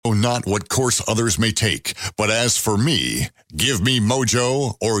Not what course others may take, but as for me, give me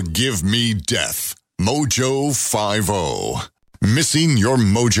mojo or give me death. Mojo 50. Missing your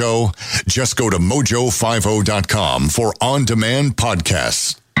mojo? Just go to mojo50.com for on-demand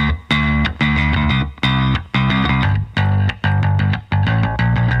podcasts.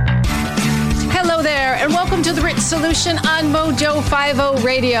 Hello there, and welcome to The Rich Solution on Mojo 50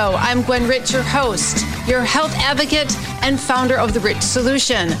 Radio. I'm Gwen Rich, your host, your health advocate, and founder of The Rich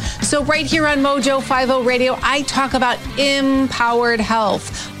Solution. So right here on Mojo 50 Radio, I talk about empowered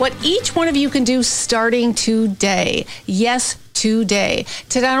health, what each one of you can do starting today. Yes, today,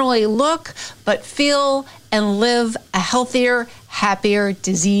 to not only look, but feel and live a healthier, happier,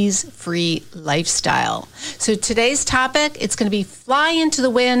 disease-free lifestyle. So today's topic, it's going to be fly into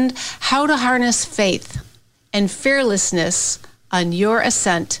the wind, how to harness faith and fearlessness on your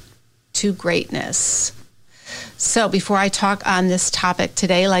ascent to greatness. So before I talk on this topic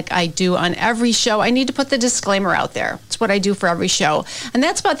today, like I do on every show, I need to put the disclaimer out there. It's what I do for every show. And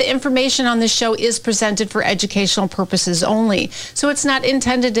that's about the information on this show is presented for educational purposes only. So it's not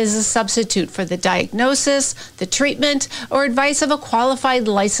intended as a substitute for the diagnosis, the treatment, or advice of a qualified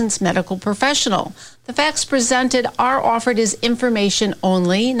licensed medical professional. The facts presented are offered as information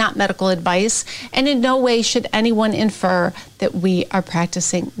only, not medical advice, and in no way should anyone infer that we are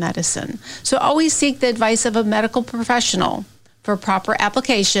practicing medicine. So always seek the advice of a medical professional for proper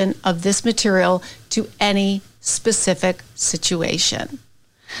application of this material to any specific situation.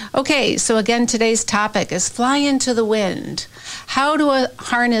 Okay, so again, today's topic is fly into the wind. How to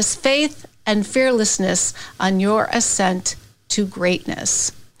harness faith and fearlessness on your ascent to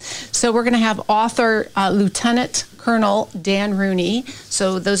greatness. So we're going to have author Lieutenant Colonel Dan Rooney.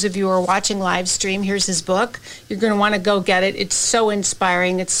 So those of you who are watching live stream, here's his book. You're going to want to go get it. It's so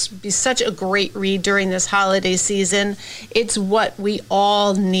inspiring. It's be such a great read during this holiday season. It's what we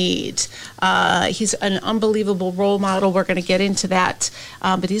all need. He's an unbelievable role model. We're going to get into that.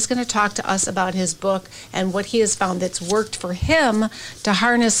 But he's going to talk to us about his book and what he has found that's worked for him to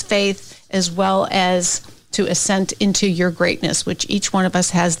harness faith as well as to ascent into your greatness, which each one of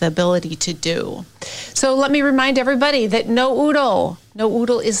us has the ability to do. So let me remind everybody that No Oodle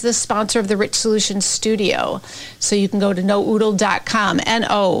is the sponsor of the Rich Solutions Studio. So you can go to nooodle.com,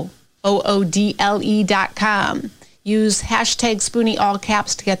 NOOODLE.com. Use hashtag Spoonie all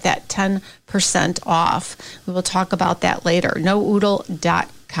caps to get that 10% off. We will talk about that later.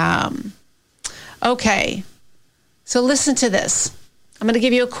 nooodle.com. Okay, so listen to this. I'm going to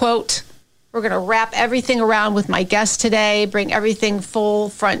give you a quote. We're going to wrap everything around with my guest today, bring everything full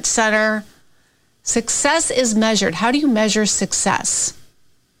front center. Success is measured. How do you measure success?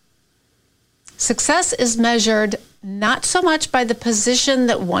 Success is measured not so much by the position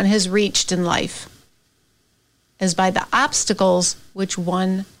that one has reached in life as by the obstacles which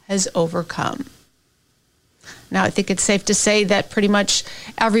one has overcome. Now, I think it's safe to say that pretty much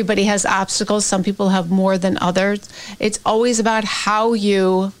everybody has obstacles. Some people have more than others. It's always about how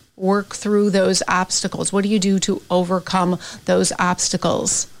you work through those obstacles. What do you do to overcome those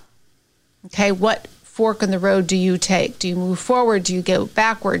obstacles? Okay, what fork in the road do you take? Do you move forward? Do you go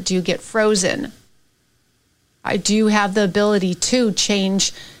backward? Do you get frozen? Do you have the ability to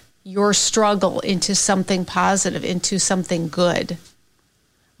change your struggle into something positive, into something good,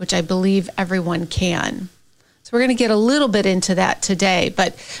 which I believe everyone can. So we're going to get a little bit into that today,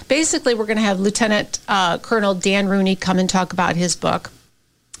 but basically we're going to have Lieutenant Colonel Dan Rooney come and talk about his book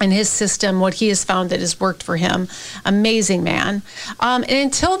and his system, what he has found that has worked for him. Amazing man. And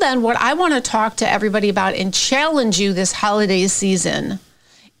until then, what I want to talk to everybody about and challenge you this holiday season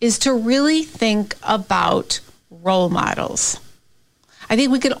is to really think about role models. I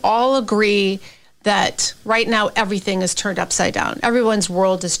think we can all agree that right now everything is turned upside down. Everyone's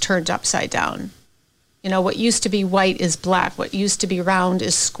world is turned upside down. You know, what used to be white is black. What used to be round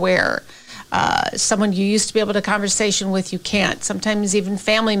is square. Someone you used to be able to conversation with, you can't. Sometimes even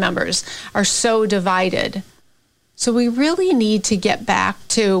family members are so divided. So we really need to get back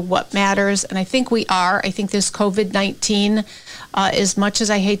to what matters, and I think we are. I think this COVID-19, as much as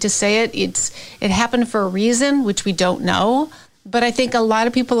I hate to say it, it happened for a reason, which we don't know. But I think a lot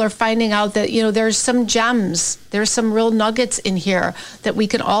of people are finding out that, you know, there's some gems, there's some real nuggets in here that we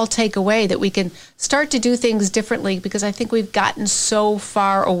can all take away, that we can start to do things differently, because I think we've gotten so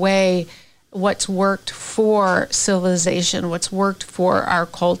far away what's worked for civilization, what's worked for our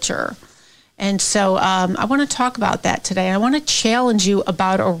culture. And so I want to talk about that today. I want to challenge you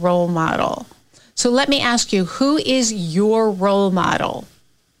about a role model. So let me ask you, who is your role model?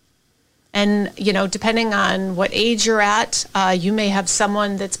 And, depending on what age you're at, you may have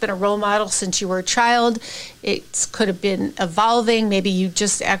someone that's been a role model since you were a child. It could have been evolving. Maybe you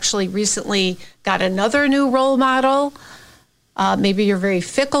just actually recently got another new role model. Maybe you're very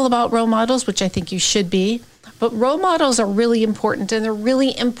fickle about role models, which I think you should be. But role models are really important, and they're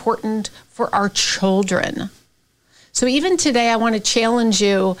really important for our children. So even today, I want to challenge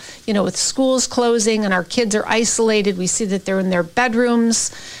you, with schools closing and our kids are isolated, we see that they're in their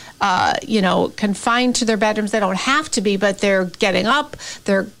bedrooms, confined to their bedrooms. They don't have to be, but they're getting up,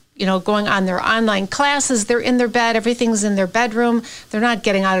 they're, going on their online classes, they're in their bed, everything's in their bedroom, they're not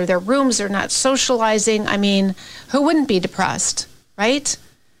getting out of their rooms, they're not socializing. I mean, who wouldn't be depressed, right?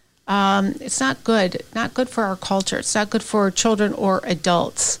 It's not good for our culture. It's not good for children or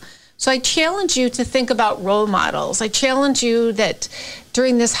adults. So I challenge you to think about role models. I challenge you that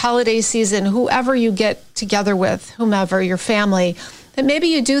during this holiday season, whoever you get together with, whomever, your family, that maybe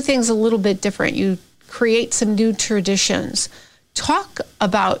you do things a little bit different. You create some new traditions. Talk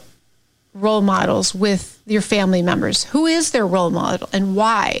about role models with your family members. Who is their role model and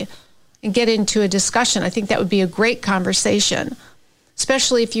why? And get into a discussion. I think that would be a great conversation,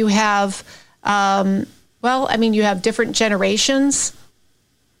 especially if you have, you have different generations.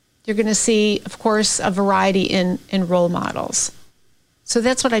 You're going to see, of course, a variety in role models. So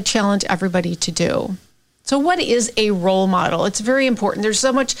that's what I challenge everybody to do. So what is a role model? It's very important. There's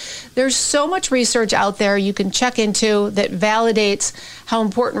so much research out there you can check into that validates how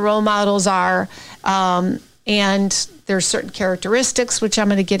important role models are. And there's certain characteristics, which I'm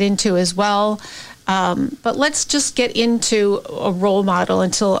going to get into as well. But let's just get into a role model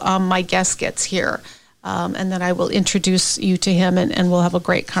until my guest gets here. And then I will introduce you to him, and we'll have a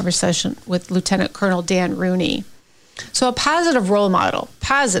great conversation with Lieutenant Colonel Dan Rooney. So a positive role model,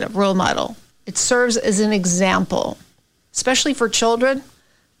 it serves as an example, especially for children,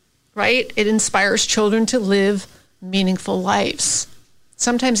 right? It inspires children to live meaningful lives.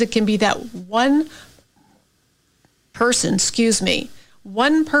 Sometimes it can be that one person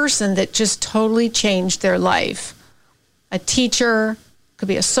that just totally changed their life. A teacher, could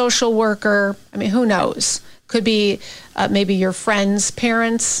be a social worker. I mean, who knows? Could be maybe your friend's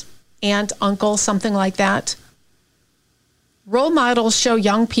parents, aunt, uncle, something like that. Role models show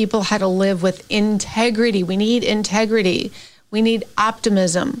young people how to live with integrity. We need integrity. We need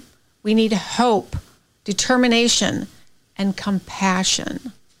optimism. We need hope, determination, and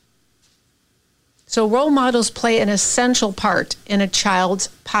compassion. So role models play an essential part in a child's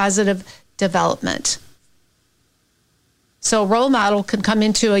positive development. So a role model can come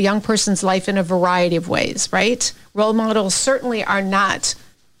into a young person's life in a variety of ways, right? Role models certainly are not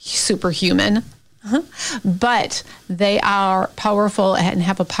superhuman, but they are powerful and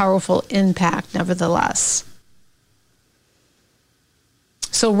have a powerful impact nevertheless.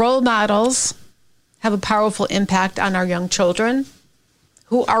 So role models have a powerful impact on our young children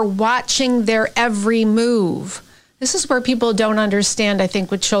who are watching their every move. This is where people don't understand, I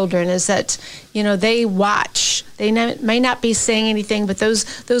think, with children, is that, they watch. They may not be saying anything, but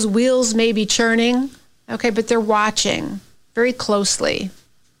those wheels may be churning, okay, but they're watching very closely.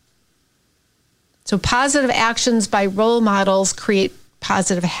 So positive actions by role models create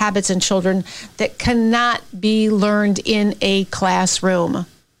positive habits in children that cannot be learned in a classroom,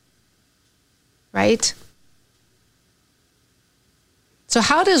 right? So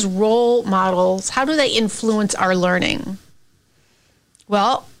how do they influence our learning?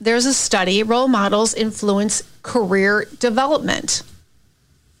 Well, there's a study, role models influence career development.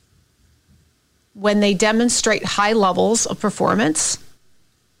 When they demonstrate high levels of performance,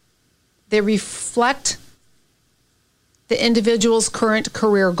 they reflect the individual's current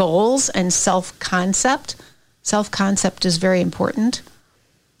career goals and self-concept. Self-concept is very important.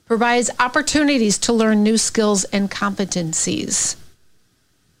 Provides opportunities to learn new skills and competencies.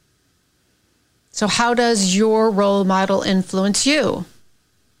 So how does your role model influence you?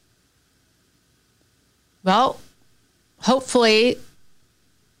 Well, hopefully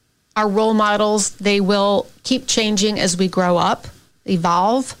our role models, they will keep changing as we grow up,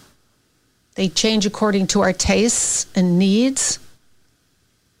 evolve. They change according to our tastes and needs.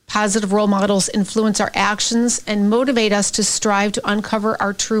 Positive role models influence our actions and motivate us to strive to uncover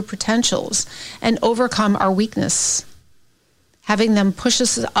our true potentials and overcome our weakness. Having them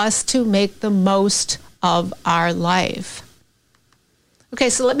pushes us to make the most of our life. Okay,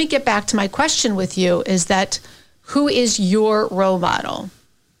 so let me get back to my question with you, is that who is your role model?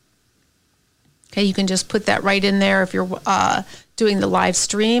 Okay, you can just put that right in there if you're doing the live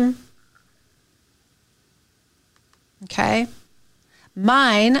stream. Okay,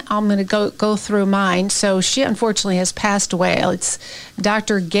 Mine, I'm going to go through mine. So she unfortunately has passed away. It's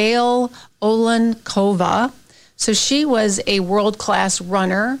Dr. Gail Olenkova. So she was a world-class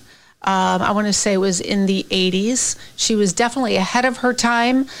runner. I want to say it was in the 80s. She was definitely ahead of her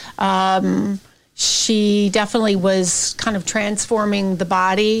time. She definitely was kind of transforming the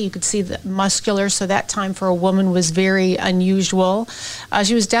body. You could see the muscular, so that time for a woman was very unusual.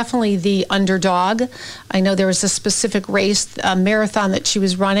 She was definitely the underdog. I know there was a specific race, a marathon that she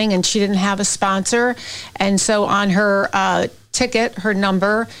was running, and she didn't have a sponsor. And so on her ticket, her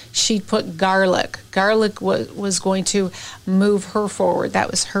number, she put garlic. Garlic was going to move her forward. That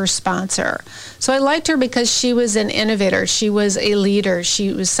was her sponsor. So I liked her because she was an innovator. She was a leader.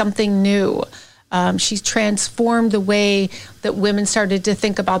 She was something new. She transformed the way that women started to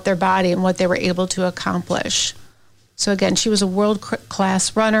think about their body and what they were able to accomplish. So again, she was a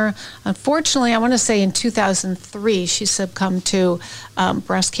world-class runner. Unfortunately, I want to say in 2003, she succumbed to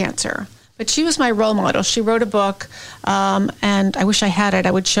breast cancer. But she was my role model. She wrote a book, and I wish I had it.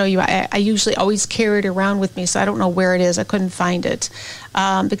 I would show you. I usually always carry it around with me, so I don't know where it is. I couldn't find it.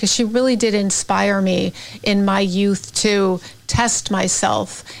 Because she really did inspire me in my youth to test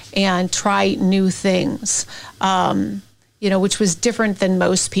myself and try new things, which was different than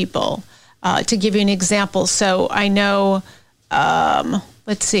most people. To give you an example, so I know,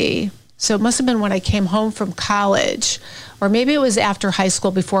 let's see. So it must have been when I came home from college, or maybe it was after high school,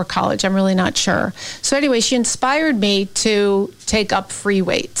 before college. I'm really not sure. So anyway, she inspired me to take up free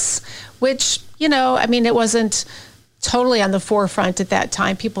weights, which, it wasn't totally on the forefront at that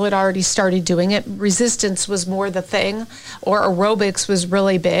time. People had already started doing it. Resistance was more the thing, or aerobics was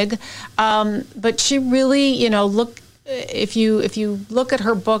really big. But she really, if you look at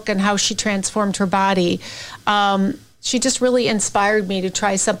her book and how she transformed her body, she just really inspired me to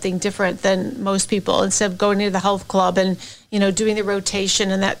try something different than most people, instead of going to the health club and, doing the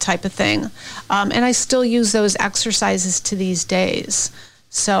rotation and that type of thing. And I still use those exercises to these days.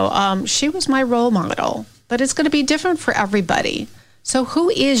 So she was my role model, but it's going to be different for everybody. So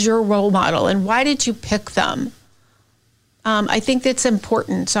who is your role model and why did you pick them? I think that's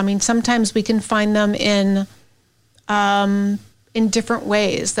important. So, sometimes we can find them in different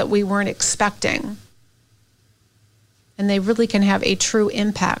ways that we weren't expecting. And they really can have a true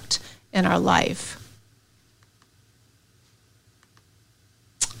impact in our life.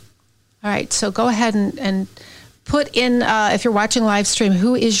 All right, so go ahead and put in, if you're watching live stream,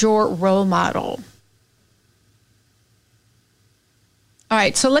 who is your role model? All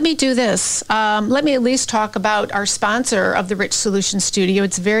right, so let me do this. Let me at least talk about our sponsor of the Rich Solution Studio.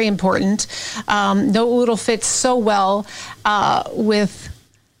 It's very important. No Oodle fits so well with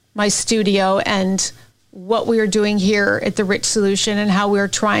my studio and what we are doing here at the Rich Solution and how we are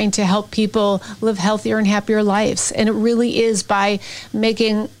trying to help people live healthier and happier lives. And it really is by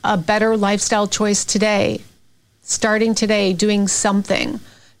making a better lifestyle choice today, starting today, doing something.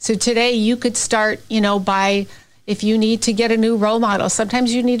 So today you could start, by, if you need to get a new role model,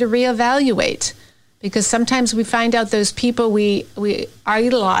 sometimes you need to reevaluate. Because sometimes we find out those people we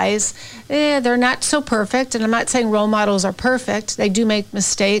idolize, they're not so perfect. And I'm not saying role models are perfect. They do make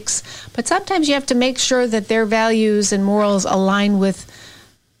mistakes. But sometimes you have to make sure that their values and morals align with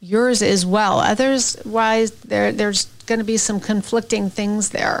yours as well. Otherwise, there's going to be some conflicting things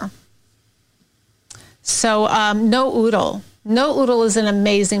there. So No Oodle. No Oodle is an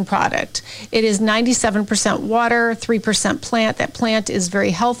amazing product. It is 97% water, 3% plant. That plant is very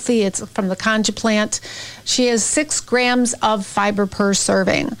healthy. It's from the Conja plant. She has 6 grams of fiber per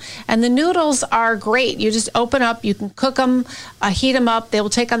serving. And the noodles are great. You just open up, you can cook them, heat them up. They will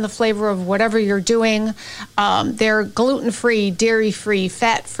take on the flavor of whatever you're doing. They're gluten-free, dairy-free,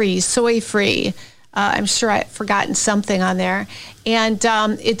 fat-free, soy-free. I'm sure I've forgotten something on there. And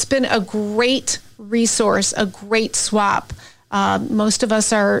it's been a great resource, a great swap. Most of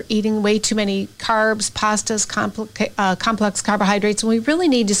us are eating way too many carbs, pastas, complex carbohydrates, and we really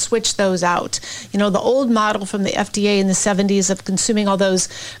need to switch those out. The old model from the FDA in the 70s of consuming all those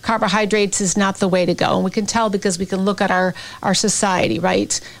carbohydrates is not the way to go. And we can tell because we can look at our society,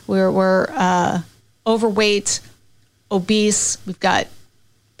 right? We're overweight, obese. We've got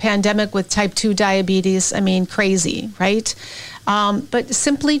pandemic with type 2 diabetes. Crazy, right? But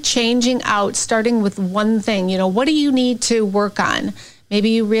simply changing out, starting with one thing, what do you need to work on? Maybe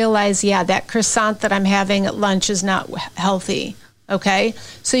you realize, that croissant that I'm having at lunch is not healthy, okay?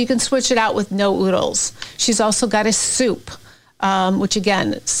 So you can switch it out with No Oodles. She's also got a soup. which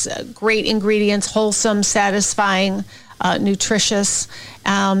again, it's great ingredients, wholesome, satisfying, nutritious.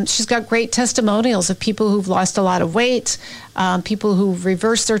 She's got great testimonials of people who've lost a lot of weight, people who've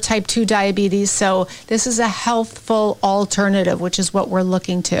reversed their type 2 diabetes. So this is a healthful alternative, which is what we're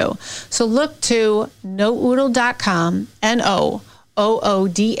looking to. So look to nooodle.com,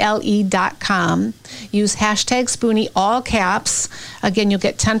 NOOODLE.com. Use hashtag Spoonie, all caps. Again, you'll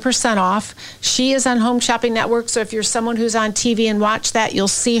get 10% off. She is on Home Shopping Network, so if you're someone who's on TV and watch that, you'll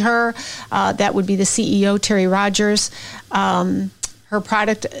see her. That would be the CEO, Terry Rogers. Her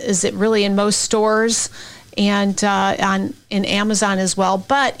product is really in most stores and in Amazon as well.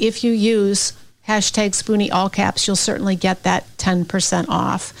 But if you use hashtag Spoonie, all caps, you'll certainly get that 10%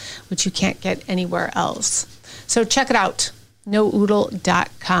 off, which you can't get anywhere else. So check it out.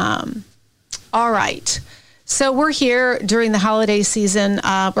 nooodle.com. All right. So we're here during the holiday season.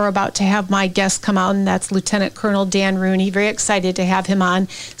 We're about to have my guest come out, and that's Lieutenant Colonel Dan Rooney. Very excited to have him on.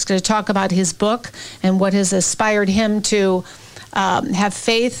 He's going to talk about his book and what has inspired him to have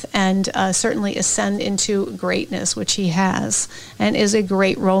faith and certainly ascend into greatness, which he has, and is a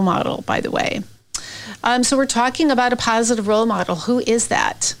great role model, by the way. So we're talking about a positive role model. Who is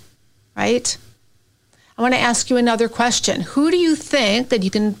that, right? I want to ask you another question. Who do you think, that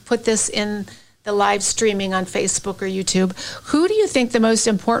you can put this in the live streaming on Facebook or YouTube, who do you think the most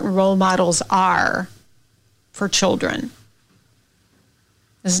important role models are for children?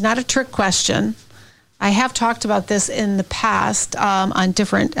 This is not a trick question. I have talked about this in the past on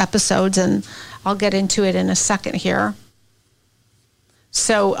different episodes, and I'll get into it in a second here.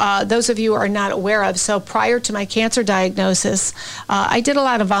 So those of you who are not aware of, so prior to my cancer diagnosis, I did a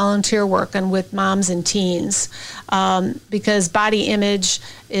lot of volunteer work with moms and teens because body image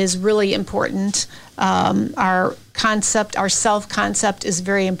is really important. Our self-concept is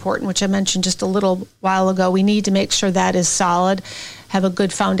very important, which I mentioned just a little while ago. We need to make sure that is solid, have a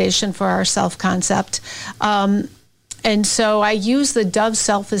good foundation for our self-concept. And so I use the Dove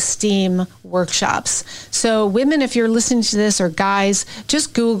Self-Esteem workshops. So women, if you're listening to this, or guys,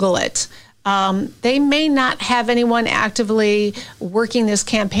 just Google it. They may not have anyone actively working this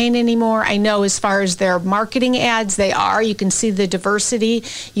campaign anymore. I know as far as their marketing ads, they are. You can see the diversity.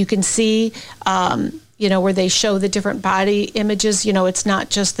 You can see, where they show the different body images. It's not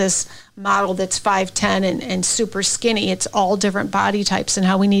just this model that's 5'10" and super skinny. It's all different body types and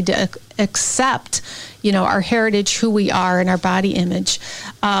how we need to accept, our heritage, who we are, and our body image.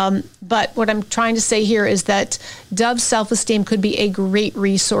 But what I'm trying to say here is that Dove Self-Esteem could be a great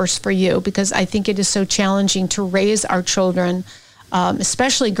resource for you, because I think it is so challenging to raise our children,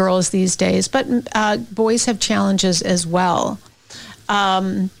 especially girls these days, but boys have challenges as well.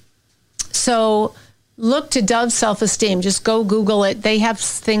 So look to Dove Self-Esteem. Just go Google it. They have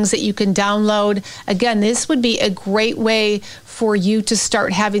things that you can download. Again, this would be a great way for you to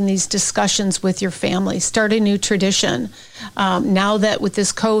start having these discussions with your family. Start a new tradition. Now that with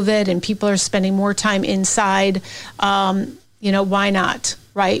this COVID and people are spending more time inside, why not,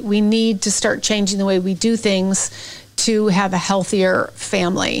 right? We need to start changing the way we do things to have a healthier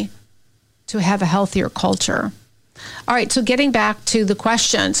family, to have a healthier culture. All right, so getting back to the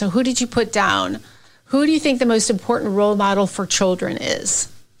question. So who did you put down? Who do you think the most important role model for children is?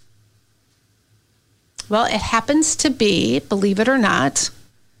 Well, it happens to be, believe it or not,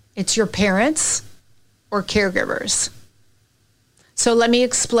 it's your parents or caregivers. So let me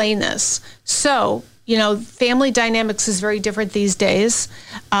explain this. So, family dynamics is very different these days.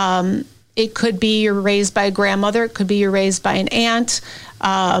 It could be you're raised by a grandmother. It could be you're raised by an aunt,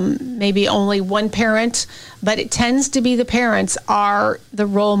 maybe only one parent. But it tends to be the parents are the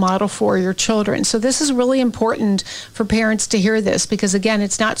role model for your children. So this is really important for parents to hear this, because, again,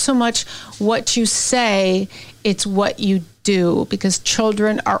 it's not so much what you say, it's what you do, because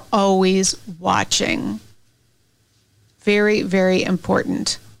children are always watching. Very, very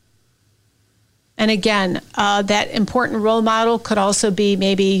important. And again, that important role model could also be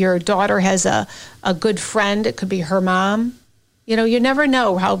maybe your daughter has a good friend. It could be her mom. You never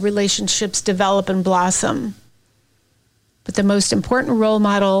know how relationships develop and blossom. But the most important role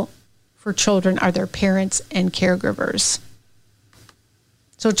model for children are their parents and caregivers.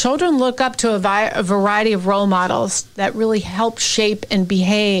 So children look up to a variety of role models that really help shape and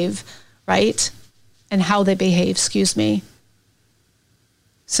behave, right? And how they behave, So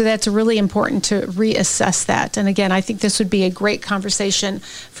that's really important to reassess that. And again, I think this would be a great conversation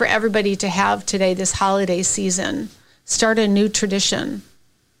for everybody to have today, this holiday season. Start a new tradition.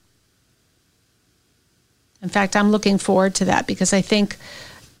 In fact, I'm looking forward to that, because I think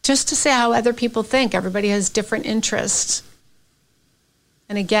just to say how other people think, everybody has different interests.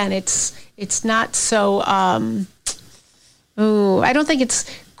 And again, it's not so, Ooh, I don't think it's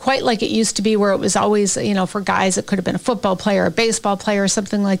quite like it used to be where it was always, for guys, it could have been a football player, a baseball player, or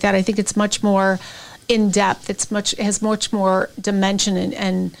something like that. I think it's much more in depth. Has much more dimension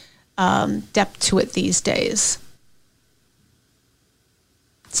and depth to it these days.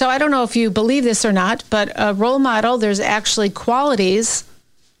 So I don't know if you believe this or not, but a role model, there's actually qualities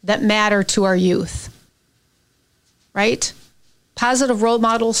that matter to our youth, right? Positive role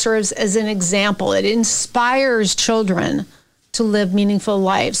model serves as an example. It inspires children to live meaningful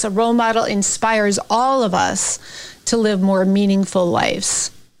lives. A role model inspires all of us to live more meaningful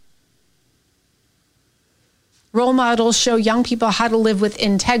lives. Role models show young people how to live with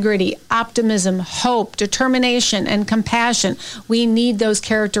integrity, optimism, hope, determination, and compassion. We need those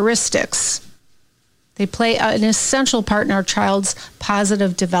characteristics. They play an essential part in our child's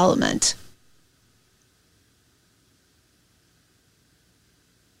positive development.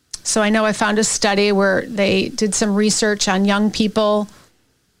 So I know I found a study where they did some research on young people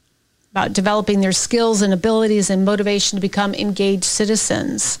about developing their skills and abilities and motivation to become engaged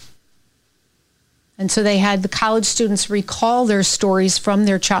citizens. And so they had the college students recall their stories from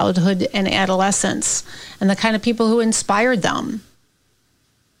their childhood and adolescence and the kind of people who inspired them.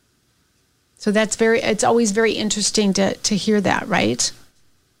 So it's always very interesting to hear that, right?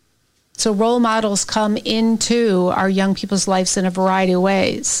 So role models come into our young people's lives in a variety of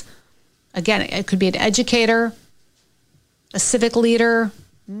ways. Again, it could be an educator, a civic leader,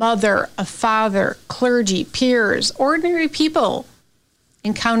 mother, a father, clergy, peers, ordinary people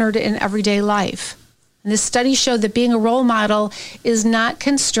encountered in everyday life. And this study showed that being a role model is not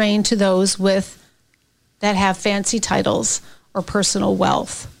constrained to those that have fancy titles or personal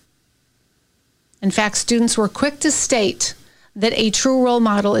wealth. In fact, students were quick to state that a true role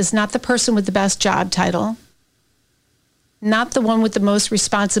model is not the person with the best job title, not the one with the most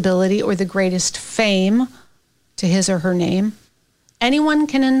responsibility or the greatest fame to his or her name. Anyone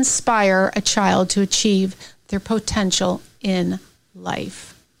can inspire a child to achieve their potential in life.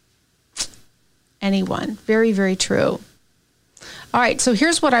 Anyone. Very, very true. All right, so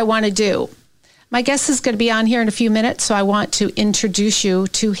here's what I want to do. My guest is going to be on here in a few minutes, so I want to introduce you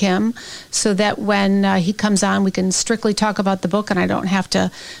to him so that when he comes on, we can strictly talk about the book and I don't have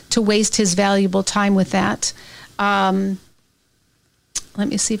to waste his valuable time with that. Let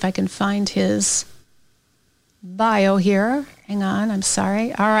me see if I can find his bio here. Hang on, I'm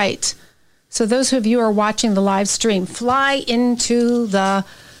sorry. All right. So those of you who are watching the live stream, Fly into the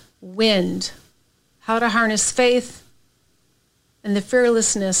Wind. How to harness faith and the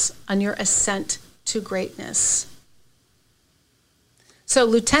fearlessness on your ascent to greatness. So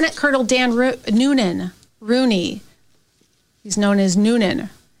Lieutenant Colonel Dan Rooney, he's known as Noonan,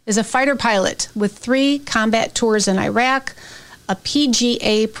 is a fighter pilot with 3 combat tours in Iraq, a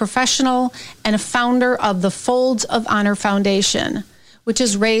PGA professional, and a founder of the Folds of Honor Foundation, which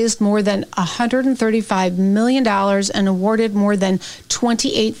has raised more than $135 million and awarded more than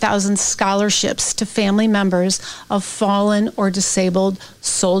 28,000 scholarships to family members of fallen or disabled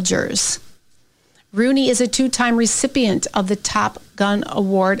soldiers. Rooney is a 2-time recipient of the Top Gun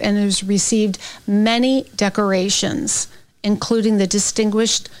Award and has received many decorations, including the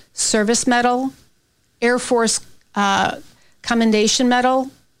Distinguished Service Medal, Air Force Commendation Medal,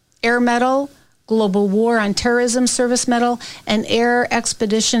 Air Medal, Global War on Terrorism Service Medal, and Air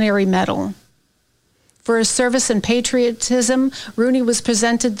Expeditionary Medal. For his service and patriotism, Rooney was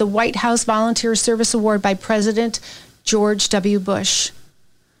presented the White House Volunteer Service Award by President George W. Bush,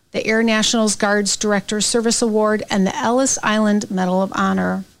 the Air National Guard's Director Service Award, and the Ellis Island Medal of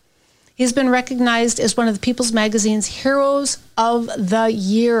Honor. He's been recognized as one of the People's Magazine's Heroes of the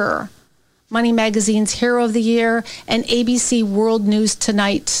Year, Money Magazine's Hero of the Year, and ABC World News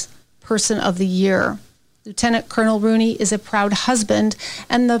Tonight's Person of the Year. Lieutenant Colonel Rooney is a proud husband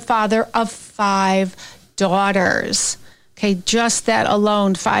and the father of 5 daughters. Okay, just that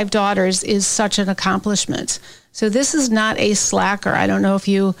alone, 5 daughters is such an accomplishment. So this is not a slacker. I don't know if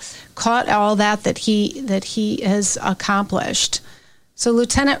you caught all that he has accomplished. So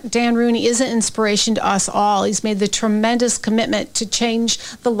Lieutenant Dan Rooney is an inspiration to us all. He's made the tremendous commitment to change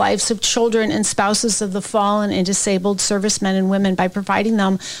the lives of children and spouses of the fallen and disabled servicemen and women by providing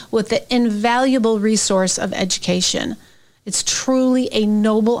them with the invaluable resource of education. It's truly a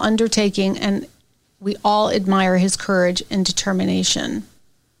noble undertaking, and we all admire his courage and determination.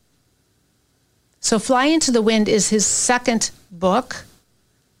 So Fly into the Wind is his second book.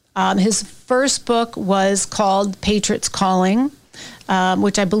 His first book was called Patriot's Calling,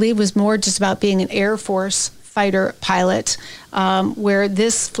 which I believe was more just about being an Air Force fighter pilot, where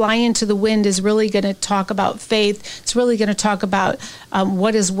this Fly Into the Wind is really going to talk about faith. It's really going to talk about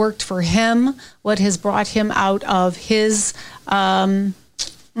what has worked for him, what has brought him out of his, I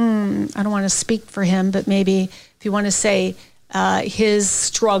don't want to speak for him, but maybe if you want to say his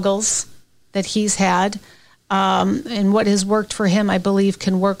struggles that he's had, and what has worked for him, I believe,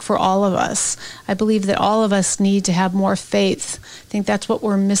 can work for all of us. I believe that all of us need to have more faith. I think that's what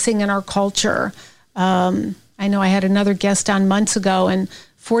we're missing in our culture. I know I had another guest on months ago, and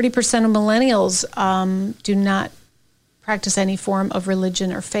 40% of millennials do not practice any form of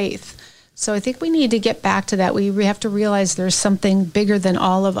religion or faith. So I think we need to get back to that. We have to realize there's something bigger than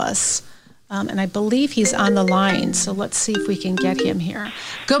all of us. And I believe he's on the line, so let's see if we can get him here.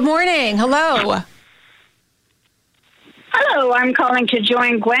 Good morning. Hello. Hello, I'm calling to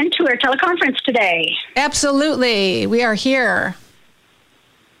join Gwen to our teleconference today. Absolutely. We are here.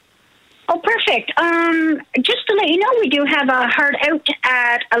 Oh, perfect. Just to let you know, we do have a hard out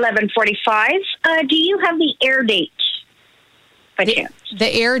at 11:45. Do you have the air date by chance?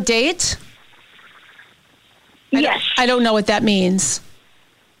 The air date? Yes. I don't know what that means.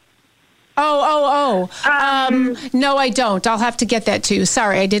 No, I don't. I'll have to get that to you.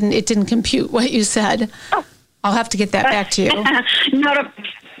 Sorry, it didn't compute what you said. Oh. I'll have to get that back to you.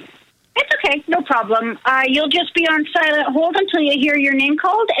 It's okay, no problem. You'll just be on silent hold until you hear your name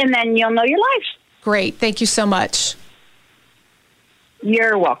called, and then you'll know you're live. Great. Thank you so much.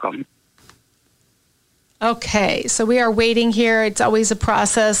 You're welcome. Okay, so we are waiting here. It's always a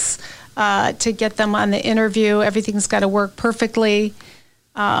process to get them on the interview. Everything's got to work perfectly.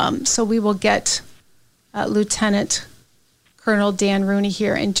 So we will get Lieutenant Colonel Dan Rooney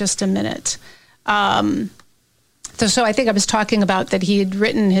here in just a minute. So I think I was talking about that he had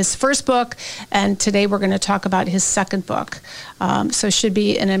written his first book, and today we're going to talk about his second book. So it should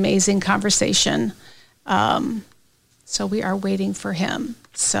be an amazing conversation. So we are waiting for him.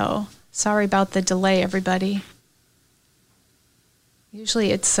 So sorry about the delay, everybody.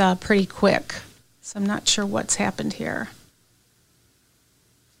 Usually it's pretty quick, so I'm not sure what's happened here.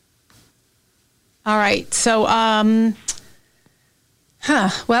 All right, so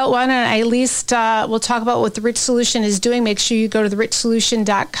well, why don't I at least we'll talk about what the Rich Solution is doing. Make sure you go to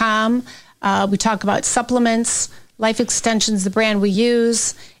therichsolution.com. We talk about supplements, Life Extensions, the brand we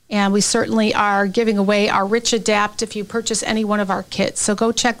use, and we certainly are giving away our Rich Adapt if you purchase any one of our kits. So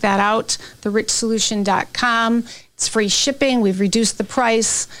go check that out, therichsolution.com. It's free shipping. We've reduced the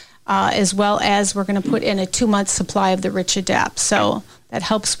price, as well as we're going to put in a 2-month supply of the Rich Adapt. So that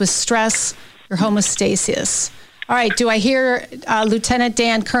helps with stress, your homeostasis. All right, do I hear Lieutenant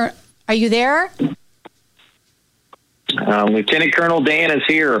Dan? Are you there? Lieutenant Colonel Dan is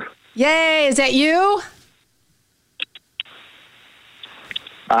here. Yay, is that you?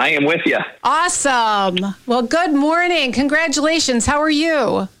 I am with you. Awesome. Well, good morning. Congratulations. How are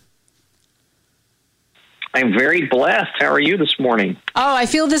you? I'm very blessed. How are you this morning? Oh, I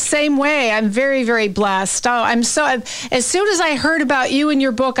feel the same way. I'm very, very blessed. Oh, as soon as I heard about you and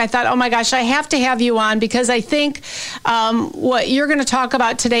your book, I thought, oh my gosh, I have to have you on, because I think what you're going to talk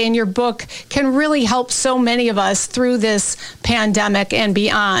about today in your book can really help so many of us through this pandemic and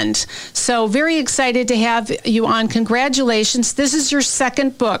beyond. So very excited to have you on. Congratulations. This is your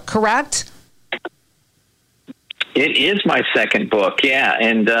second book, correct? It is my second book, yeah,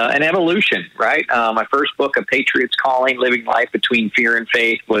 and an evolution, right? My first book, A Patriot's Calling, Living Life Between Fear and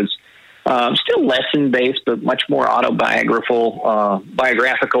Faith, was still lesson-based, but much more biographical,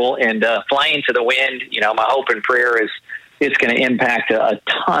 and Fly Into the Wind, my hope and prayer is it's going to impact a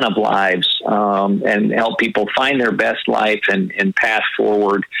ton of lives and help people find their best life and path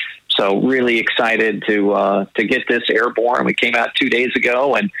forward. So really excited to get this airborne. We came out 2 days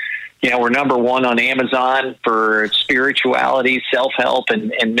ago, and we're number one on Amazon for spirituality, self-help,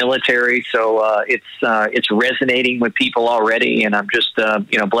 and military. So it's resonating with people already, and I'm just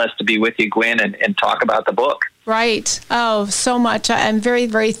blessed to be with you, Gwen, and talk about the book. Right. Oh, so much. I'm very,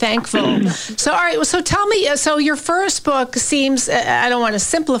 very thankful. So, all right. So tell me, so your first book seems, I don't want to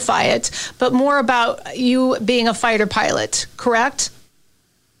simplify it, but more about you being a fighter pilot, correct?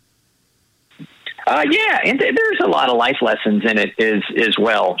 Yeah, and there's a lot of life lessons in it as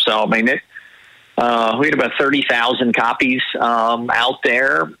well. So, I mean, we had about 30,000 copies out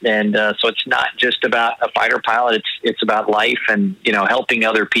there, and so it's not just about a fighter pilot. It's about life and, helping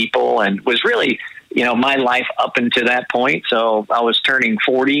other people, and was really, my life up until that point. So I was turning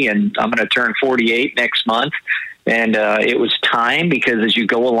 40, and I'm going to turn 48 next month. And it was time, because as you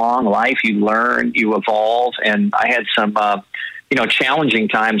go along life, you learn, you evolve, and I had some challenging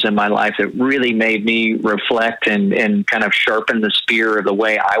times in my life that really made me reflect and kind of sharpen the spear of the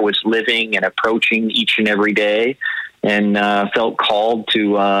way I was living and approaching each and every day, and felt called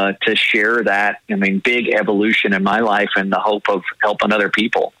to share that. I mean, big evolution in my life and the hope of helping other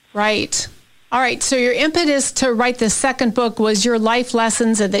people. Right. All right. So your impetus to write the second book was your life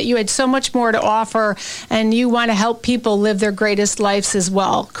lessons, and that you had so much more to offer, and you want to help people live their greatest lives as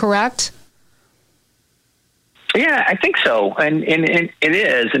well, correct? Yeah, I think so. And it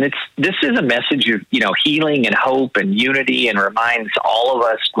is. And this is a message of, healing and hope and unity, and reminds all of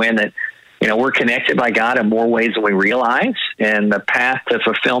us, Gwen, that, we're connected by God in more ways than we realize. And the path to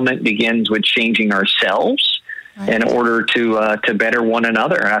fulfillment begins with changing ourselves in order to better one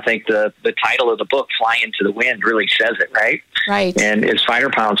another. And I think the title of the book, Fly into the Wind, really says it, right? Right. And as fighter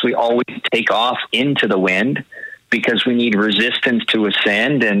pilots, we always take off into the wind, because we need resistance to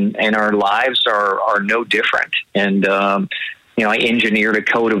ascend, and our lives are no different. And, I engineered a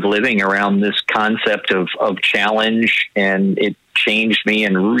code of living around this concept of challenge, and it changed me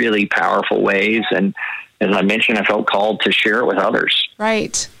in really powerful ways. And as I mentioned, I felt called to share it with others.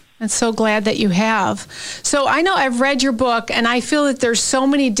 Right. I'm so glad that you have. So I know I've read your book, and I feel that there's so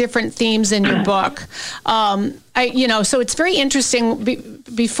many different themes in your book. So it's very interesting.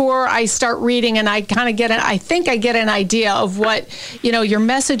 Before I start reading, and I kind of I think I get an idea of what, your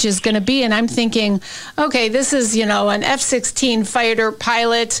message is going to be. And I'm thinking, okay, this is, an F-16 fighter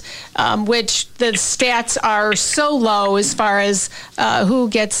pilot, which the stats are so low as far as who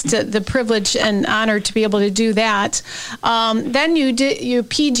gets the privilege and honor to be able to do that. Then you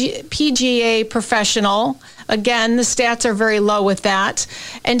PGA professional. Again, the stats are very low with that.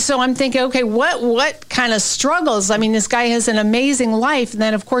 And so I'm thinking, okay, what kind of struggles? I mean, this guy has an amazing life. And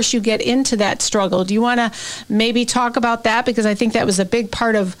then, of course, you get into that struggle. Do you want to maybe talk about that? Because I think that was a big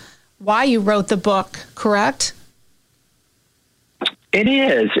part of why you wrote the book, correct? It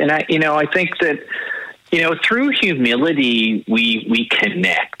is. And I think that, through humility, we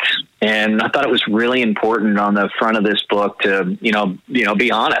connect. And I thought it was really important on the front of this book to,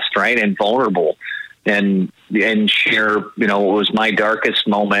 be honest, right, and vulnerable, and share, what was my darkest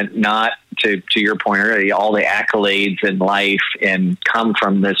moment, not to your point earlier, all the accolades in life, and come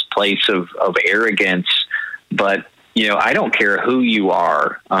from this place of arrogance. But, I don't care who you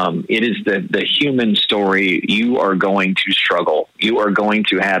are. It is the human story. You are going to struggle. You are going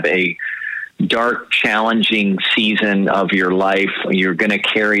to have a dark, challenging season of your life. You're going to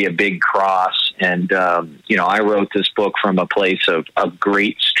carry a big cross. And, I wrote this book from a place of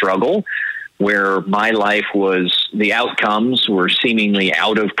great struggle, where my life the outcomes were seemingly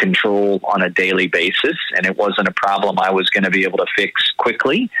out of control on a daily basis, and it wasn't a problem I was going to be able to fix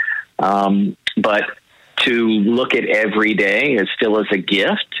quickly. But to look at every day as still as a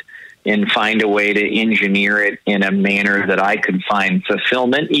gift, and find a way to engineer it in a manner that I could find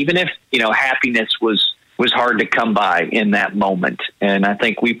fulfillment, even if, happiness was hard to come by in that moment. And I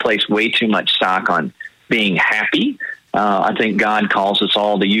think we place way too much stock on being happy. I think God calls us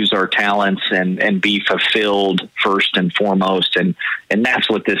all to use our talents and be fulfilled first and foremost. And that's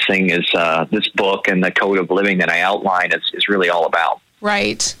what this thing is, this book and the code of living that I outline is really all about.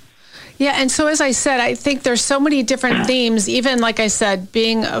 Right. Yeah, and so as I said, I think there's so many different themes, even like I said,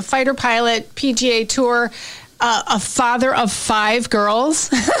 being a fighter pilot, PGA Tour, a father of 5 girls.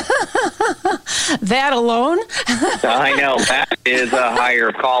 That alone. I know, that is a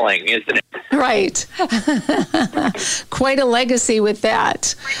higher calling, isn't it? Right. Quite a legacy with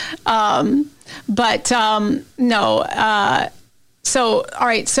that. So, all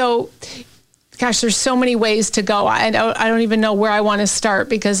right, so gosh, there's so many ways to go. I don't even know where I want to start,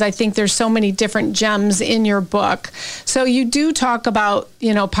 because I think there's so many different gems in your book. So you do talk about,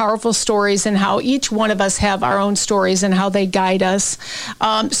 powerful stories, and how each one of us have our own stories and how they guide us.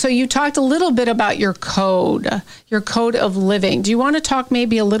 So you talked a little bit about your code of living. Do you want to talk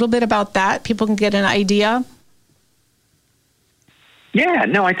maybe a little bit about that? People can get an idea. Yeah,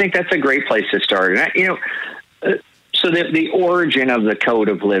 no, I think that's a great place to start. And so the origin of the code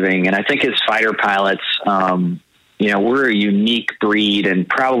of living, and I think as fighter pilots, we're a unique breed, and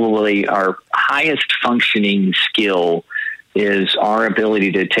probably our highest functioning skill is our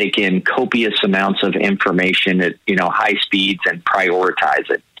ability to take in copious amounts of information at, high speeds and prioritize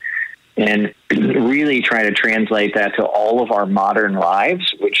it. And really try to translate that to all of our modern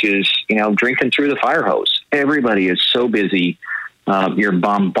lives, which is, drinking through the fire hose. Everybody is so busy. You're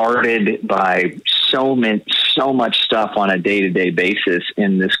bombarded by so much stuff on a day-to-day basis.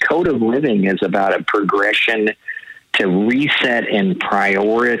 And this code of living is about a progression to reset and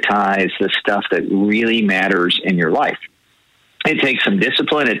prioritize the stuff that really matters in your life. It takes some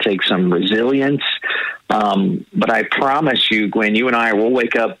discipline. It takes some resilience. But I promise you, Gwen, you and I will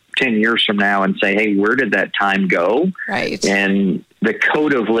wake up 10 years from now and say, hey, where did that time go? Right. And the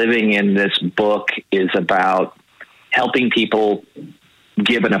code of living in this book is about helping people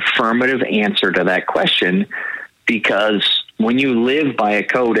give an affirmative answer to that question, because when you live by a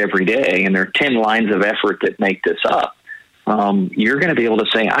code every day, and there are 10 lines of effort that make this up, you're going to be able to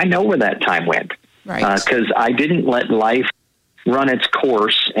say, I know where that time went. Right. Because I didn't let life run its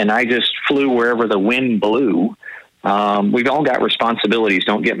course and I just flew wherever the wind blew. We've all got responsibilities,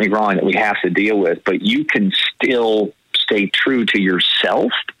 don't get me wrong, that we have to deal with, but you can still stay true to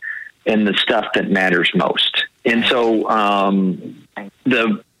yourself and the stuff that matters most. And so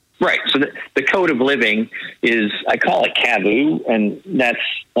the code of living is, I call it CAVU, and that's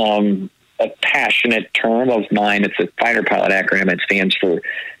a passionate term of mine. It's a fighter pilot acronym. It stands for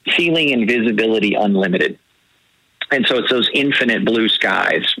Feeling Invisibility Unlimited. And so it's those infinite blue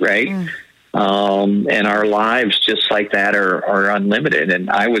skies, right? And our lives, just like that, are unlimited.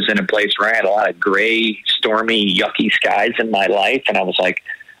 And I was in a place where I had a lot of gray, stormy, yucky skies in my life. And I was like,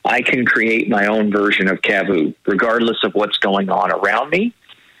 I can create my own version of CAVU, regardless of what's going on around me.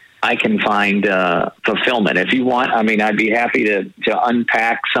 I can find fulfillment. If you want, I mean, I'd be happy to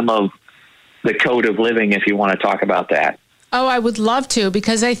unpack some of the code of living if you want to talk about that. Oh, I would love to,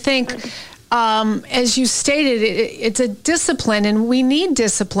 because I think, as you stated, it's a discipline, and we need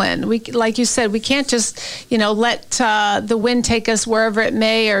discipline. We, like you said, we can't just, let the wind take us wherever it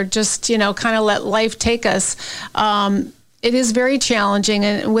may, or just, kind of let life take us. It is very challenging,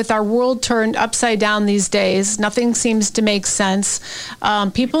 and with our world turned upside down these days, nothing seems to make sense.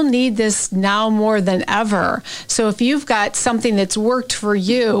 People need this now more than ever. So if you've got something that's worked for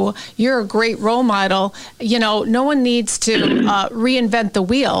you, you're a great role model. No one needs to reinvent the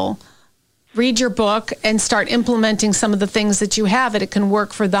wheel. Read your book and start implementing some of the things that you have, and it can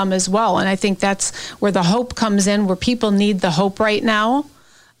work for them as well. And I think that's where the hope comes in, where people need the hope right now.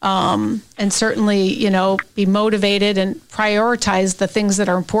 And certainly, be motivated and prioritize the things that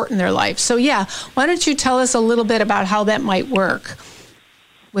are important in their life. So, why don't you tell us a little bit about how that might work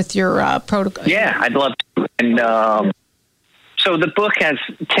with your protocol? Yeah, I'd love to. And so the book has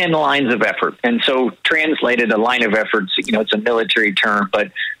 10 lines of effort. And so translated, a line of effort, it's a military term,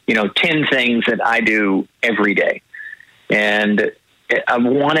 but, 10 things that I do every day. And I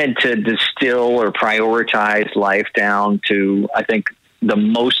wanted to distill or prioritize life down to, I think, the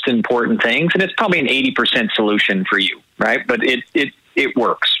most important things, and it's probably an 80% solution for you, right? But it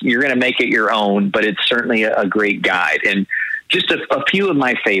works. You're going to make it your own, but it's certainly a great guide. And just a few of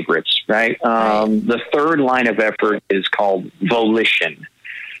my favorites, right? The third line of effort is called volition.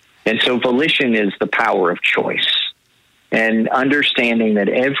 And so volition is the power of choice, and understanding that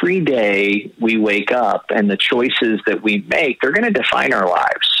every day we wake up and the choices that we make, they're going to define our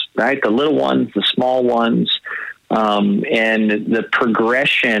lives, right? The little ones, the small ones, and the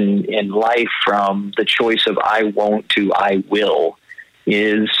progression in life from the choice of I won't to I will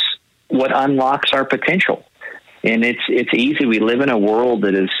is what unlocks our potential. And it's easy. We live in a world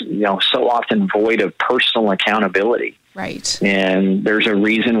that is, so often void of personal accountability. Right. And there's a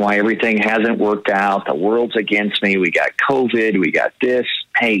reason why everything hasn't worked out. The world's against me. We got COVID. We got this.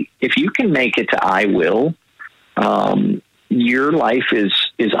 Hey, if you can make it to I will, your life is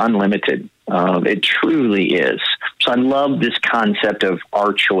unlimited. It truly is. So I love this concept of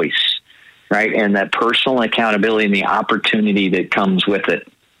our choice, right? And that personal accountability and the opportunity that comes with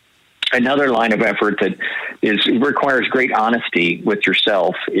it. Another line of effort that requires great honesty with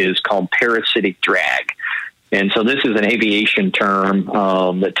yourself is called parasitic drag. And so this is an aviation term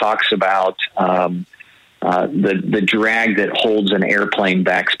that talks about the drag that holds an airplane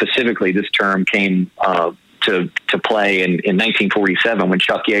back. Specifically, this term came to play in 1947 when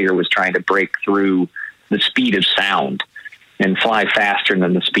Chuck Yeager was trying to break through the speed of sound and fly faster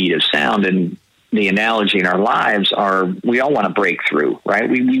than the speed of sound. And the analogy in our lives are we all want to break through, right?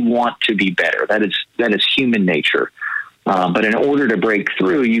 We want to be better. That is human nature. But in order to break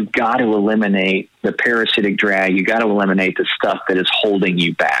through, you've got to eliminate the parasitic drag. You've got to eliminate the stuff that is holding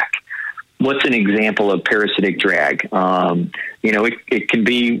you back. What's an example of parasitic drag? It can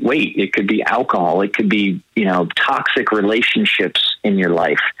be weight. It could be alcohol. It could be, toxic relationships in your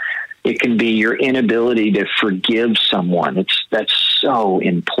life. It can be your inability to forgive someone. That's so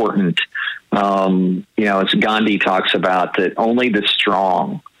important. As Gandhi talks about, that only the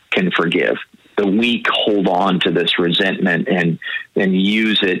strong can forgive. The weak hold on to this resentment and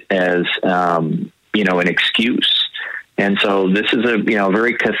use it as, an excuse. And so this is a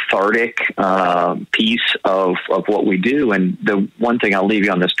very cathartic piece of what we do. And the one thing I'll leave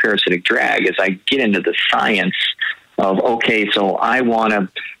you on this parasitic drag is I get into the science of, okay, so I want to,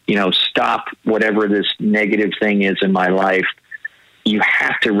 stop whatever this negative thing is in my life. You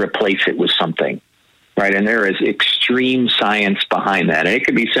have to replace it with something, right? And there is extreme science behind that. And it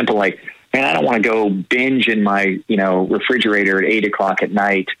could be simple like, man, I don't want to go binge in my, refrigerator at 8:00 at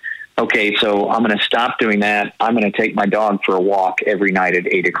night. Okay, so I'm going to stop doing that. I'm going to take my dog for a walk every night at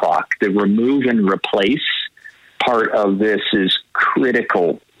 8:00. The remove and replace part of this is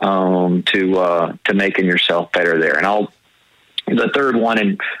critical to making yourself better there. And the third one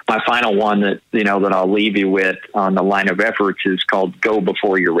and my final one that I'll leave you with on the line of efforts is called Go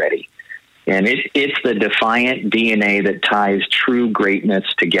Before You're Ready. And it's the defiant DNA that ties true greatness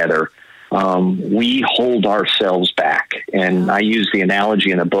together. We hold ourselves back. And I use the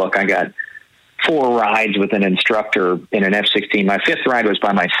analogy in the book. I got 4 rides with an instructor in an F-16. My 5th ride was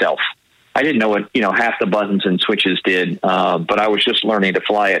by myself. I didn't know what, half the buttons and switches did, but I was just learning to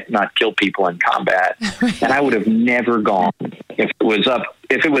fly it, not kill people in combat. And I would have never gone if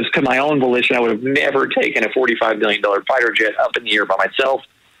it was to my own volition. I would have never taken a $45 million fighter jet up in the air by myself,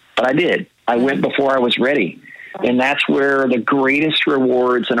 but I did. I went before I was ready. And that's where the greatest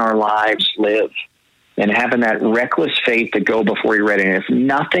rewards in our lives live, and having that reckless faith to go before you're ready. And if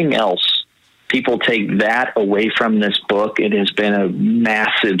nothing else, people take that away from this book, it has been a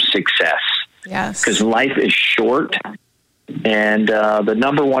massive success. Yes. Because life is short, and the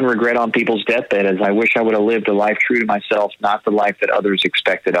number one regret on people's deathbed is, I wish I would have lived a life true to myself, not the life that others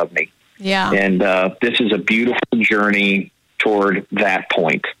expected of me. Yeah. And this is a beautiful journey toward that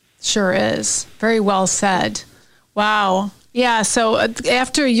point. Sure is. Very well said. Wow. Yeah, so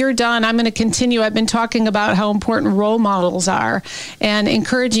after you're done, I'm going to continue. I've been talking about how important role models are and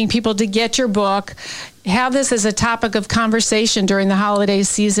encouraging people to get your book, have this as a topic of conversation during the holiday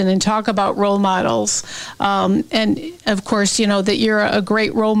season, and talk about role models. And of course, that you're a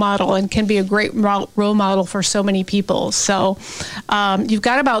great role model and can be a great role model for so many people. So you've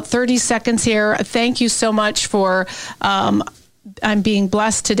got about 30 seconds here. Thank you so much for I'm being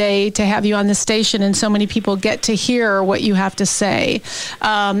blessed today to have you on the station, and so many people get to hear what you have to say.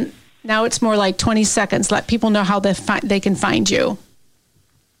 Now it's more like 20 seconds. Let people know how they can find you.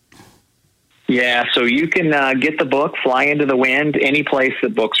 Yeah, so you can get the book, Fly Into the Wind, any place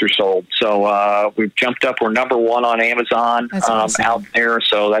that books are sold. So we've jumped up. We're number 1 on Amazon awesome. Out there.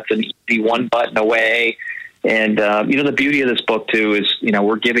 So that's an easy one button away. And, the beauty of this book, too, is,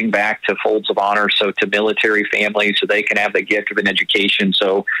 we're giving back to Folds of Honor, so to military families, so they can have the gift of an education.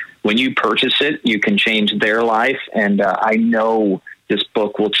 So when you purchase it, you can change their life. And I know this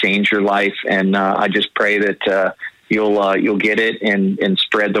book will change your life. And I just pray that you'll get it and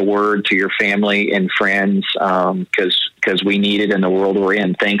spread the word to your family and friends, because we need it in the world we're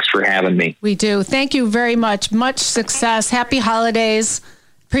in. Thanks for having me. We do. Thank you very much. Much success. Happy holidays.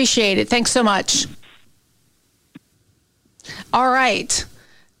 Appreciate it. Thanks so much. All right.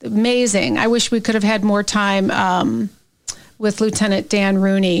 Amazing. I wish we could have had more time with Lieutenant Dan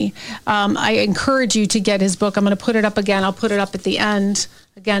Rooney. I encourage you to get his book. I'm going to put it up again. I'll put it up at the end.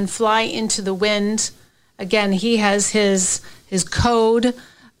 Again, Fly Into the Wind. Again, he has his code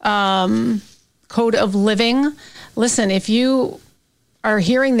of living. Listen, if you are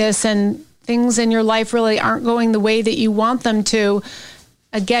hearing this and things in your life really aren't going the way that you want them to,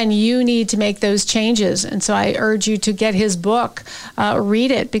 again, you need to make those changes. And so I urge you to get his book, read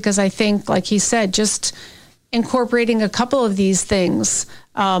it, because I think, like he said, just incorporating a couple of these things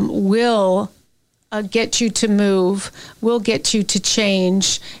will get you to move, will get you to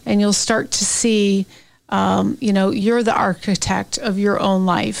change, and you'll start to see, you're the architect of your own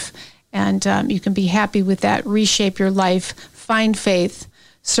life. And you can be happy with that, reshape your life, find faith,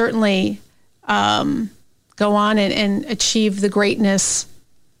 certainly go on and achieve the greatness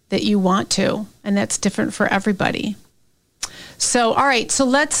that you want to, and that's different for everybody. So, all right. So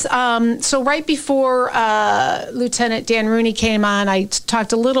let's, so right before Lieutenant Dan Rooney came on, I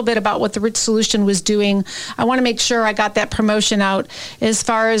talked a little bit about what the Rich Solution was doing. I want to make sure I got that promotion out as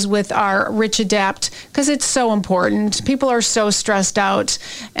far as with our Rich Adapt, because it's so important. People are so stressed out.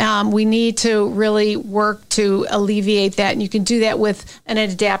 We need to really work to alleviate that, and you can do that with an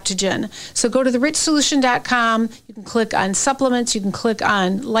adaptogen. So go to therichsolution.com. You can click on supplements. You can click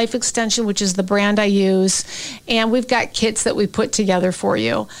on Life Extension, which is the brand I use, and we've got kits that we put together for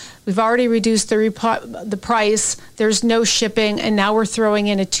you. We've already reduced the price. There's no shipping, and now we're throwing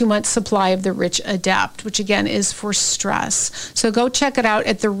in a 2-month supply of the Rich Adapt, which again is for stress. So go check it out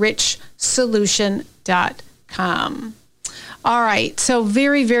at therichsolution.com. All right. So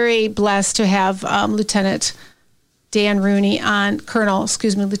very, very blessed to have Lieutenant Dan Rooney on,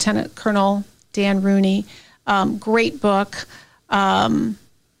 Lieutenant Colonel Dan Rooney. Great book.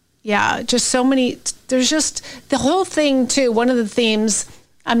 Yeah, just so many. There's just the whole thing, too. One of the themes,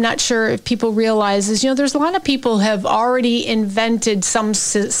 I'm not sure if people realize, is, there's a lot of people who have already invented some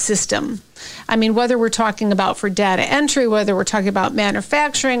system. I mean, whether we're talking about for data entry, whether we're talking about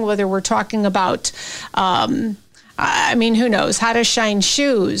manufacturing, whether we're talking about, who knows, how to shine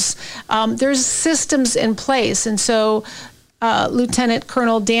shoes. There's systems in place. And so Lieutenant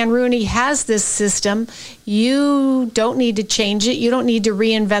Colonel Dan Rooney has this system. You don't need to change it. You don't need to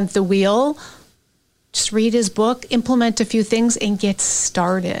reinvent the wheel. Just read his book, implement a few things, and get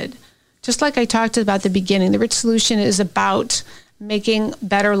started. Just like I talked about at the beginning, the Rich Solution is about making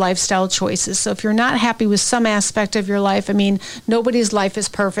better lifestyle choices. So if you're not happy with some aspect of your life, nobody's life is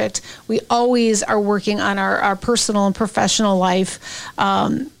perfect. We always are working on our personal and professional life,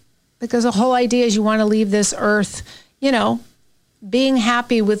 because the whole idea is you want to leave this earth, being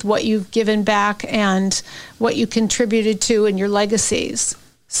happy with what you've given back and what you contributed to and your legacies.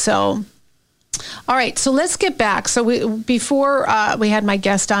 So, all right, so let's get back. So before we had my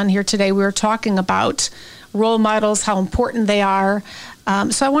guest on here today, we were talking about role models, how important they are.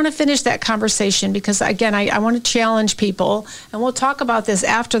 So I want to finish that conversation because, again, I want to challenge people, and we'll talk about this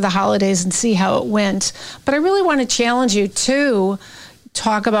after the holidays and see how it went. But I really want to challenge you to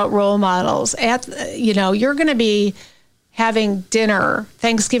talk about role models. You're going to be having dinner,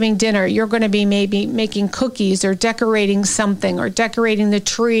 Thanksgiving dinner. You're going to be maybe making cookies or decorating something or decorating the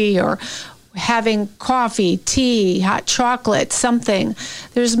tree or having coffee, tea, hot chocolate, something.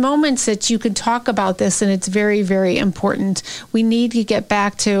 There's moments that you can talk about this, and it's very, very important. We need to get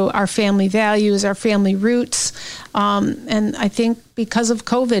back to our family values, our family roots. And I think because of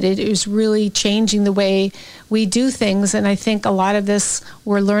COVID, it is really changing the way we do things. And I think a lot of this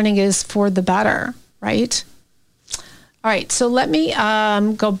we're learning is for the better, right? All right, so let me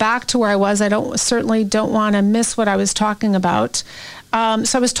go back to where I was. I certainly don't want to miss what I was talking about.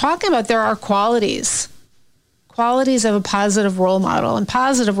 So I was talking about there are qualities of a positive role model. And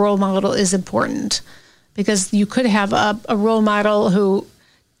positive role model is important because you could have a role model who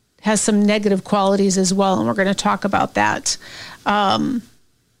has some negative qualities as well, and we're going to talk about that. But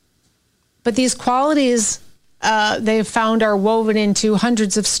these qualities, they've found are woven into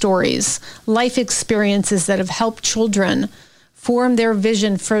hundreds of stories, life experiences that have helped children form their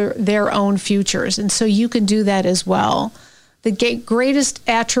vision for their own futures. And so you can do that as well. The greatest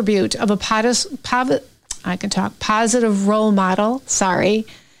attribute of a positive role model,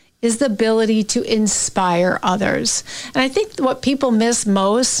 is the ability to inspire others. And I think what people miss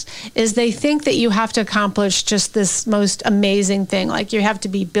most is they think that you have to accomplish just this most amazing thing. Like you have to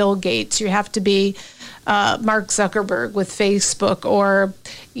be Bill Gates, you have to be Mark Zuckerberg with Facebook or,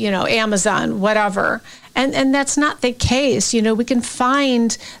 Amazon, whatever. And that's not the case. We can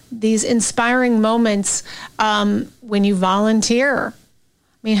find these inspiring moments when you volunteer.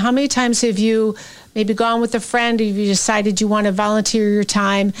 How many times have you maybe gone with a friend, or you decided you want to volunteer your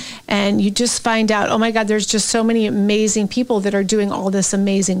time, and you just find out, oh my God, there's just so many amazing people that are doing all this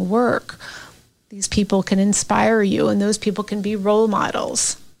amazing work. These people can inspire you, and those people can be role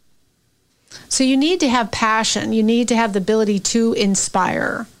models. So you need to have passion. You need to have the ability to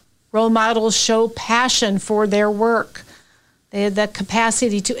inspire. Role models show passion for their work. They have the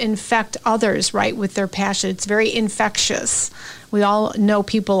capacity to infect others, right, with their passion. It's very infectious. We all know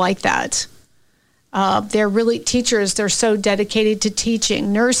people like that. They're really teachers. They're so dedicated to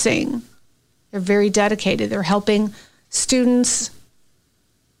teaching, nursing. They're very dedicated. They're helping students,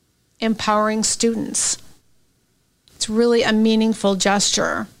 empowering students. It's really a meaningful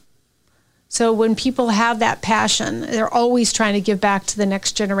gesture. So when people have that passion, they're always trying to give back to the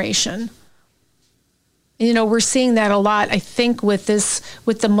next generation. We're seeing that a lot, I think, with the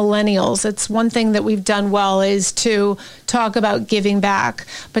millennials. It's one thing that we've done well is to talk about giving back.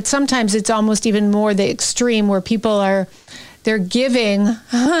 But sometimes it's almost even more the extreme where they're giving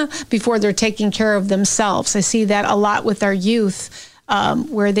before they're taking care of themselves. I see that a lot with our youth,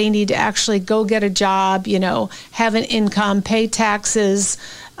 where they need to actually go get a job, have an income, pay taxes,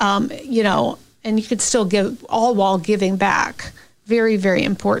 and you could still give all while giving back. Very, very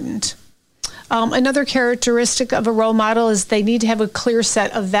important. Another characteristic of a role model is they need to have a clear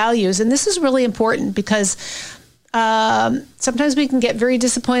set of values. And this is really important because sometimes we can get very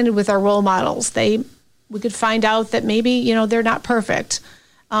disappointed with our role models. We could find out that maybe, they're not perfect.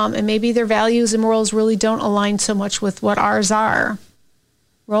 And maybe their values and morals really don't align so much with what ours are.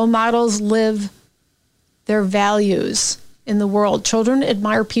 Role models live their values in the world. Children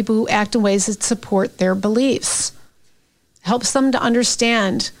admire people who act in ways that support their beliefs. It helps them to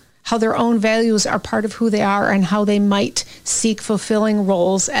understand how their own values are part of who they are and how they might seek fulfilling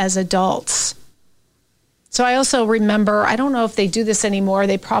roles as adults. So I also remember, I don't know if they do this anymore.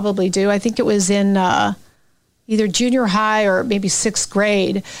 They probably do. I think it was in either junior high or maybe 6th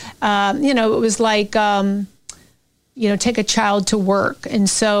grade. It was like, take a child to work. And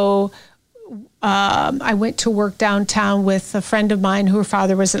so I went to work downtown with a friend of mine whose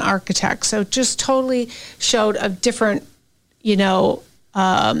father was an architect. So it just totally showed a different,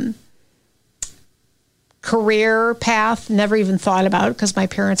 career path. Never even thought about it because my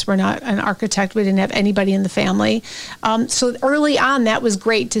parents were not an architect. We didn't have anybody in the family. So early on, that was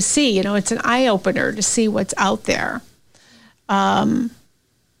great to see. It's an eye-opener to see what's out there.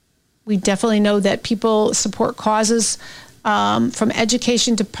 We definitely know that people support causes from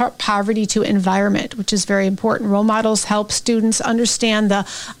education to poverty to environment, which is very important. Role models help students understand the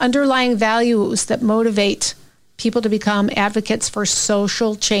underlying values that motivate people to become advocates for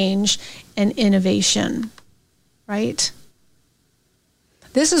social change and innovation, right?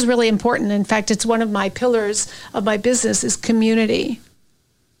 This is really important. In fact, it's one of my pillars of my business is community.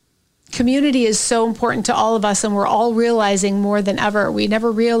 Community is so important to all of us, and we're all realizing more than ever. We never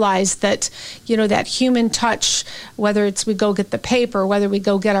realized that, that human touch, whether it's we go get the paper, whether we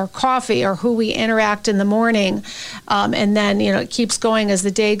go get our coffee, or who we interact in the morning, and then, it keeps going as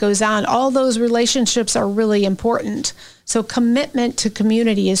the day goes on. All those relationships are really important. So commitment to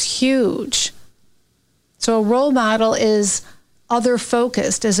community is huge. So a role model is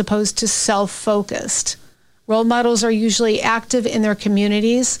other-focused as opposed to self-focused. Role models are usually active in their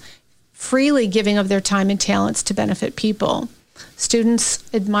communities, freely giving of their time and talents to benefit people. Students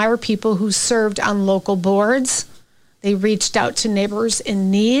admire people who served on local boards. They reached out to neighbors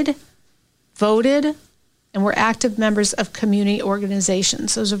in need, voted, and were active members of community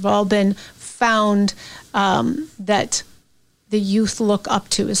organizations. Those have all been found that the youth look up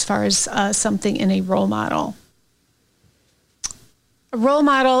to as far as something in a role model. A role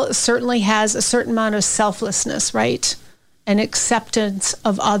model certainly has a certain amount of selflessness, right? And acceptance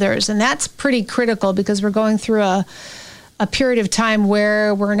of others. And that's pretty critical because we're going through a period of time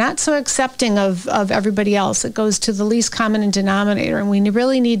where we're not so accepting of everybody else. It goes to the least common denominator, and we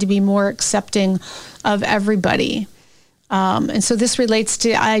really need to be more accepting of everybody. And so this relates to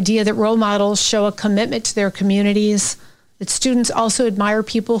the idea that role models show a commitment to their communities, that students also admire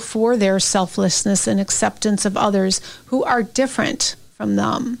people for their selflessness and acceptance of others who are different from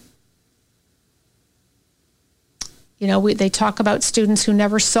them. They talk about students who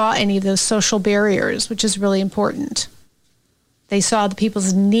never saw any of those social barriers, which is really important. They saw the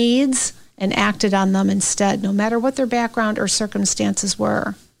people's needs and acted on them instead, no matter what their background or circumstances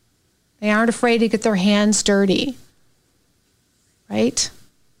were. They aren't afraid to get their hands dirty, right?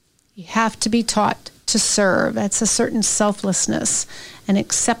 You have to be taught to serve. That's a certain selflessness and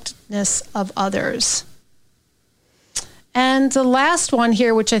acceptance of others. And the last one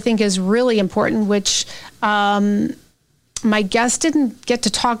here, which I think is really important, which my guest didn't get to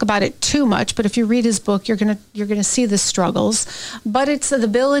talk about it too much, but if you read his book, you're gonna see the struggles. But it's the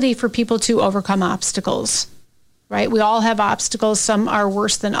ability for people to overcome obstacles, right? We all have obstacles. Some are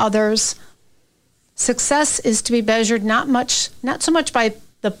worse than others. Success is to be measured not so much by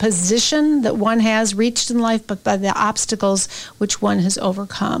the position that one has reached in life, but by the obstacles which one has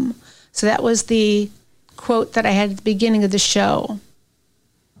overcome. So that was the quote that I had at the beginning of the show.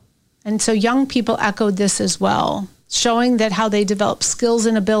 And so young people echoed this as well, showing that how they develop skills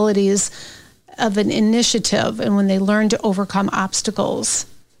and abilities of an initiative and when they learn to overcome obstacles.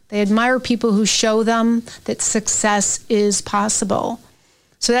 They admire people who show them that success is possible.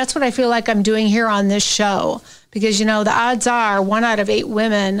 So that's what I feel like I'm doing here on this show, because, the odds are 1 out of 8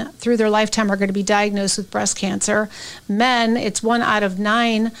 women through their lifetime are going to be diagnosed with breast cancer. Men, it's 1 out of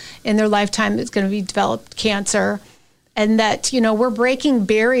 9 in their lifetime that's going to be developed cancer. And that, we're breaking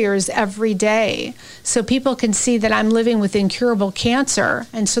barriers every day. So people can see that I'm living with incurable cancer.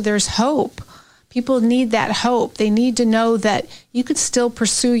 And so there's hope. People need that hope. They need to know that you could still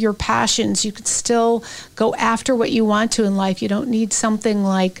pursue your passions. You could still go after what you want to in life. You don't need something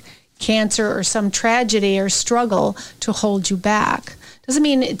like cancer or some tragedy or struggle to hold you back. Doesn't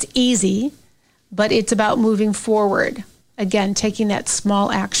mean it's easy, but it's about moving forward. Again, taking that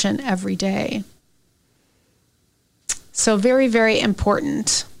small action every day. So very, very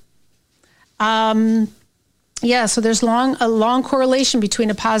important. So there's a long correlation between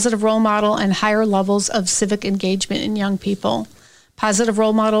a positive role model and higher levels of civic engagement in young people. Positive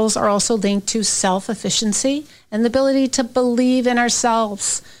role models are also linked to self-efficiency and the ability to believe in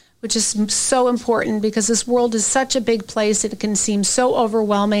ourselves, which is so important because this world is such a big place. It can seem so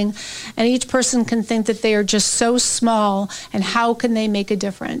overwhelming, and each person can think that they are just so small, and how can they make a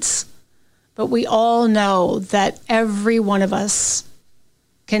difference? But we all know that every one of us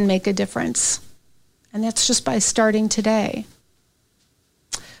can make a difference. And that's just by starting today.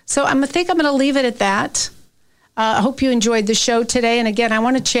 So I think I'm going to leave it at that. I hope you enjoyed the show today. And again, I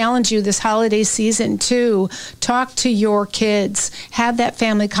want to challenge you this holiday season to talk to your kids, have that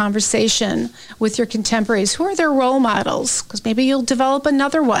family conversation with your contemporaries. Who are their role models? Because maybe you'll develop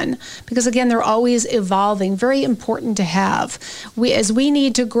another one. Because again, they're always evolving. Very important to have. As we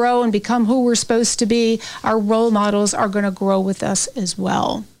need to grow and become who we're supposed to be, our role models are going to grow with us as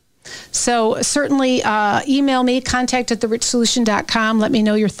well. So certainly email me, contact@therichsolution.com. Let me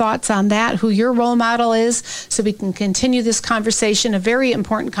know your thoughts on that, who your role model is, so we can continue this conversation, a very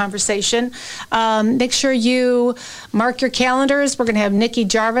important conversation. Make sure you mark your calendars. We're going to have Nikki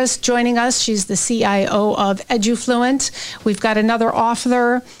Jarvis joining us. She's the CIO of EduFluent. We've got another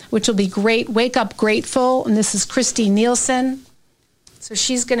author, which will be great, Wake Up Grateful, and this is Christy Nielsen. So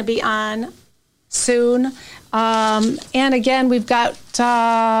she's going to be on soon. And again, we've got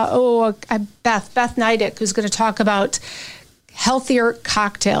Beth Neidick, who's going to talk about healthier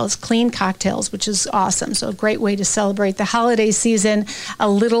cocktails, clean cocktails, which is awesome. So a great way to celebrate the holiday season a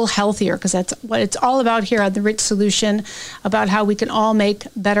little healthier, because that's what it's all about here on The Rich Solution, about how we can all make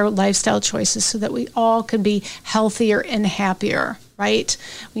better lifestyle choices so that we all can be healthier and happier, right?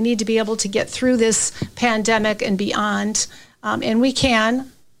 We need to be able to get through this pandemic and beyond, and we can,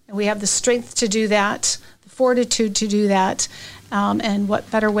 and we have the strength to do that, fortitude to do that, and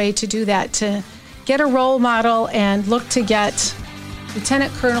what better way to do that, to get a role model and look to get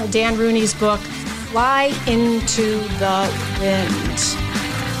Lieutenant Colonel Dan Rooney's book, Fly into the Wind.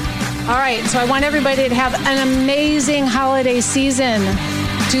 All right, so I want everybody to have an amazing holiday season.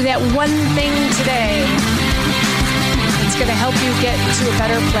 Do that one thing today. It's going to help you get to a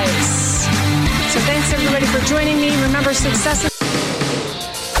better place. So thanks everybody for joining me. Remember, success is...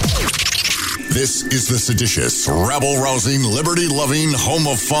 This is the seditious, rabble-rousing, liberty-loving, home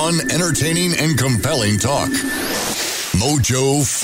of fun, entertaining, and compelling talk. Mojo